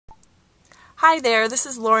Hi there, this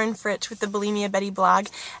is Lauren Fritsch with the Bulimia Betty blog,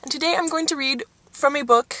 and today I'm going to read from a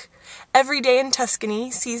book, Every Day in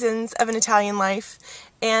Tuscany, Seasons of an Italian Life,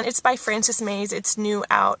 and it's by Frances Mays. It's new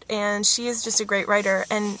out, and she is just a great writer,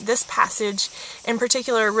 and this passage in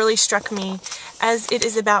particular really struck me as it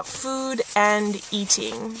is about food and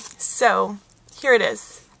eating. So, here it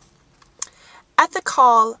is. At the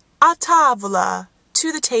call, a tavola,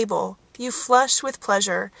 to the table, you flush with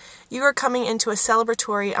pleasure. You are coming into a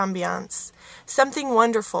celebratory ambiance. Something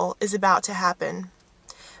wonderful is about to happen.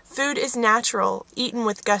 Food is natural, eaten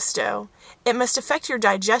with gusto. It must affect your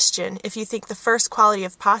digestion if you think the first quality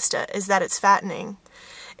of pasta is that it's fattening.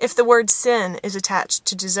 If the word sin is attached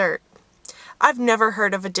to dessert. I've never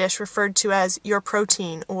heard of a dish referred to as your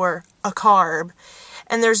protein or a carb.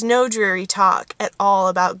 And there's no dreary talk at all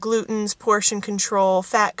about glutens, portion control,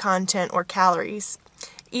 fat content, or calories.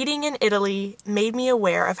 Eating in Italy made me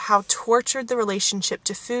aware of how tortured the relationship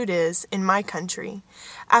to food is in my country.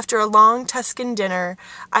 After a long Tuscan dinner,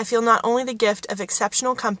 I feel not only the gift of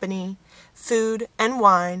exceptional company, food, and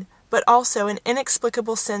wine, but also an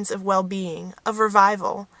inexplicable sense of well-being, of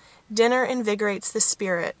revival. Dinner invigorates the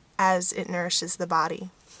spirit as it nourishes the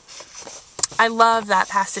body. I love that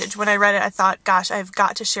passage. When I read it, I thought, gosh, I've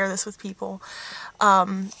got to share this with people.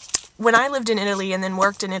 When I lived in Italy and then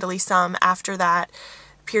worked in Italy some after that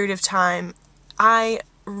period of time, I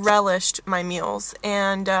relished my meals,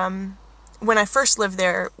 and when I first lived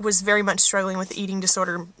there, was very much struggling with eating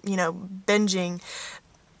disorder, binging.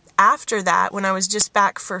 After that, when I was just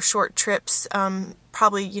back for short trips,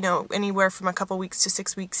 probably, anywhere from a couple weeks to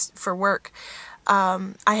 6 weeks for work,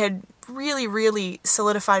 I had really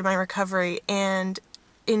solidified my recovery and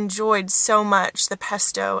enjoyed so much the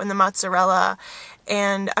pesto and the mozzarella.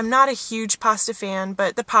 And I'm not a huge pasta fan,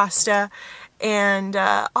 but the pasta and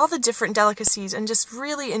all the different delicacies, and just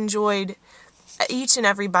really enjoyed each and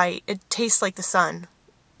every bite. It tastes like the sun.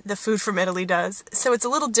 The food from Italy does. So it's a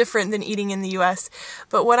little different than eating in the U.S.,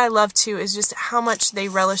 but what I love too is just how much they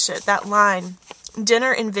relish it. That line,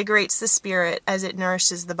 dinner invigorates the spirit as it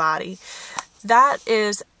nourishes the body. That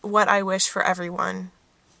is what I wish for everyone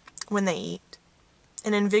when they eat.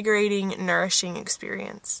 An invigorating, nourishing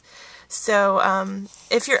experience. So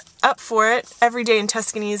if you're up for it, Every Day in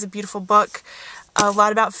Tuscany is a beautiful book. A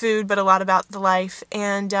lot about food, but a lot about the life.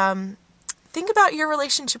 And think about your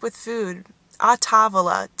relationship with food. A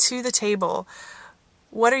tavola, to the table.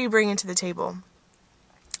 What are you bringing to the table?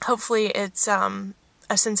 Hopefully it's a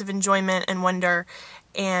sense of enjoyment and wonder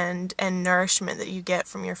and nourishment that you get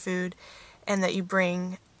from your food, and that you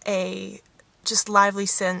bring a just lively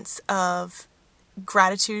sense of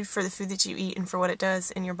gratitude for the food that you eat and for what it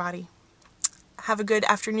does in your body. Have a good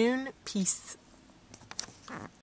afternoon. Peace.